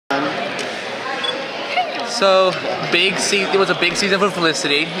So it was a big season for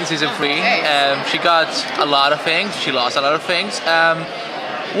Felicity in season 3. She got a lot of things. She lost a lot of things.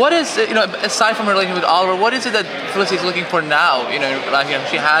 What is, aside from her relationship with Oliver, what is it that Felicity is looking for now?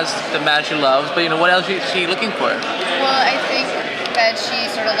 She has the man she loves, but what else is she looking for? Well, I think that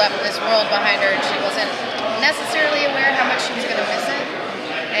she sort of left this world behind her, and she wasn't necessarily aware how much she was going to miss it,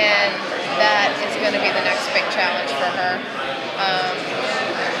 and that is going to be the next big challenge for her.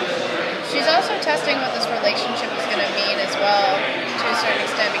 She's also testing what this relationship is going to mean as well, to a certain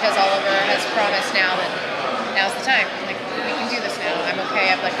extent, because Oliver has promised now that now's the time. Like, we can do this now. I'm okay.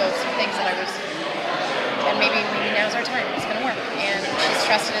 I've let go of some things that I was, and maybe now's our time. It's going to work. And she's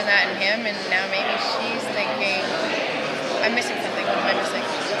trusted in that in him, and now maybe she's thinking, I'm missing something. What am I missing?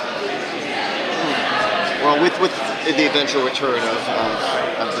 Well, with the eventual return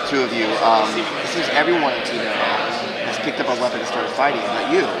of the two of you, it seems everyone in Tina has picked up a weapon and started fighting, not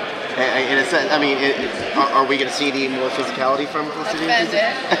you. In a sense, are we going to see any more physicality from Felicity? Let's spend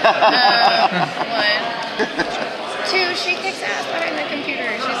it. One. Two, she kicks ass behind the computer.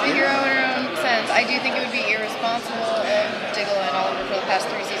 She's a hero in her own sense. I do think it would be irresponsible of Diggle and Oliver for the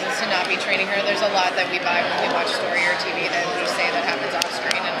past 3 seasons to not be training her. There's a lot that we buy when we watch story or TV that we say that happens off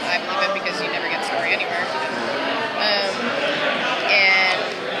screen, and I believe it because you never get story anywhere. And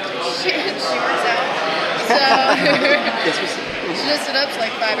she works out. So she just stood up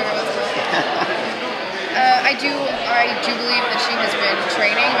like 5 every once in a while. I do believe that she has been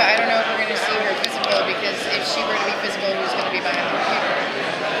training, but I don't know if we're going to see her physical, because if she were to be physical, who's going to be behind the computer?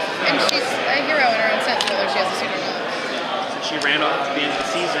 And she's a hero in her own sense, whether she has a suit or not. She ran off at the end of the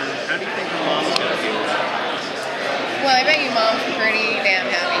season. How do you think her mom's going to feel about it? Well, I bet you Mom's pretty damn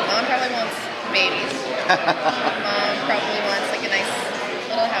happy. Mom probably wants babies. Mom probably wants like a nice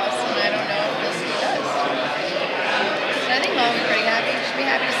little house, and I don't know if Felicity does. But I think Mom would be pretty happy. She'd be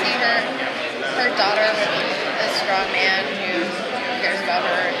happy to see her daughter with a strong man who cares about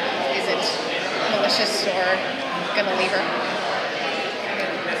her, isn't malicious or gonna leave her. I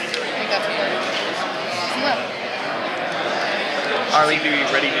think that's important. She's in love. Are we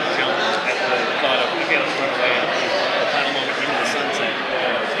ready to jump at the thought of we can't run away at the final moment into the sunset?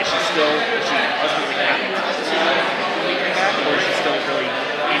 Is she ultimately happy with this decision when we come back, or is she still really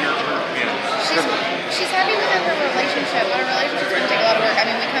in her She's happy within her relationship, but her relationship's going to take a lot of work. I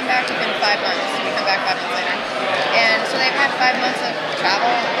mean, we come back within 5 months. We come back 5 months later. And so they've had 5 months of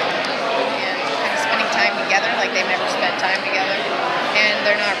travel and kind of spending time together like they've never spent time together. And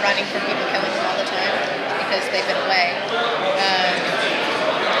they're not running from people killing them all the time because they've been away.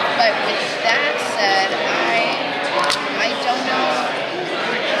 But with that said, I don't know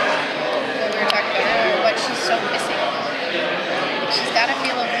what we were talking about earlier, what she's so missing. She's got to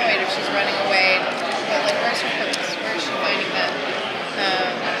feel a void if she's running away. But like, where's her purpose? Where is she finding that?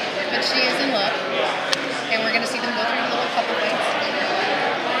 But she is in love, and we're going to see them go through a little couple things.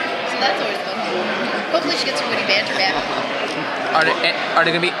 So that's always fun. Hopefully she gets her witty banter back. Are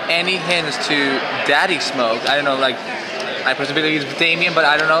there going to be any hints to Daddy Smoke? I don't know, like, I personally believe it's Damien, but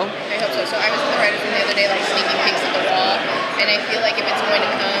I don't know. I hope so. So I was in the writers' room the other day, like, sneaking peeks at the wall, and I feel like if it's going to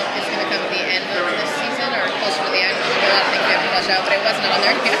come, it's going to come at the end of this season, or closer to the end. There's a lot of things we have to flesh out, but it wasn't on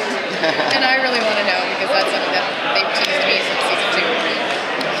there yet. And I really want to know, because that's something that they've teased me since season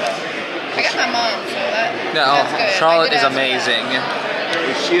 2. I got my mom, so that's good. Charlotte is amazing.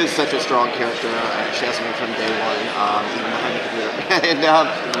 She is such a strong character. She has me from day one, even behind the computer, and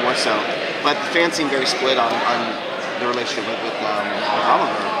more so. But the fans seem very split on the relationship with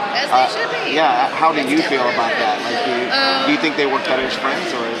Oliver. As they should be. Yeah. How do you feel about that? Like, do you think they work better as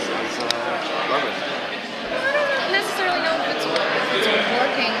friends or as lovers? I don't necessarily know if it's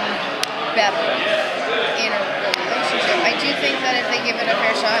working better in a relationship. I do think that if they give it a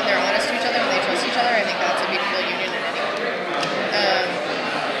fair shot and they're honest to each other and they trust each other, I think that's a beautiful union in any way.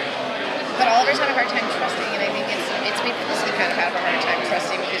 But Oliver's had a hard time trusting, and I think it's made Felicity kind of have a hard time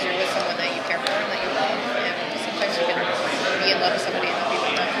trusting because you're with someone that you care for and that you love, and sometimes you can be in love with somebody and not be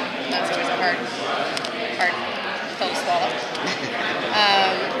with them. That's always a hard pill to swallow.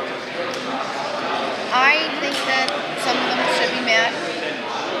 I think that some of them should be mad,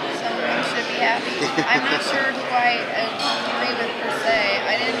 some of them should be happy. I'm not sure who I agree with per se.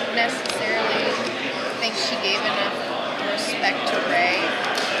 I didn't necessarily think she gave enough respect to Ray.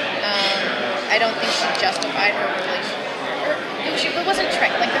 I don't think she justified her relationship. It wasn't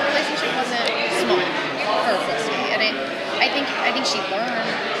trick. Like, the relationship wasn't smart for Felicity, and I think she learned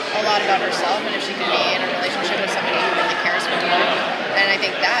a lot about herself, and if she could be in a relationship with somebody who really cares for her, and I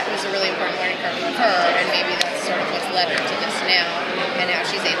think that was a really important learning curve for her, and maybe that's sort of what's led her to this now, and now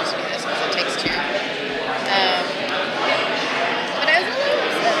she's able to do this because it takes 2. But I was a little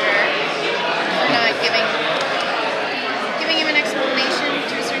upset for not giving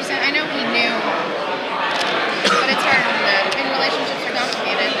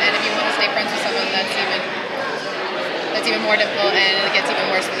more difficult, and it gets even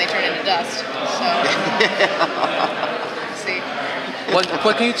worse when they turn into dust. So, see.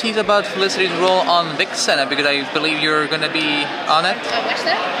 What can you tease about Felicity's role on Vixen? Because I believe you're going to be on it. On which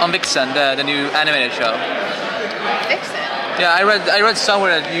then? On Vixen, the new animated show. Vixen. Yeah, I read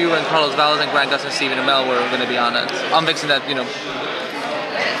somewhere that you and Carlos Valles and Grant Gustin and Stephen Amell were going to be on it. On Vixen, that So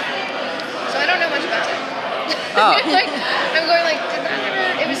I don't know much about it. Oh. I'm going like, did that ever?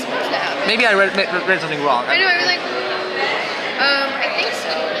 It was supposed to happen. Maybe I read something wrong. I know. I was like, I think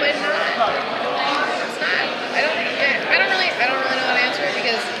so, but not. It's not. I don't really know how to answer it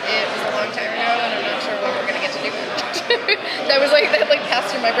because it was a long time ago, and I'm not sure when we're gonna get to do it. That passed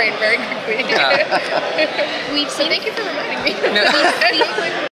through my brain very quickly. Yeah. So thank you for reminding me. We've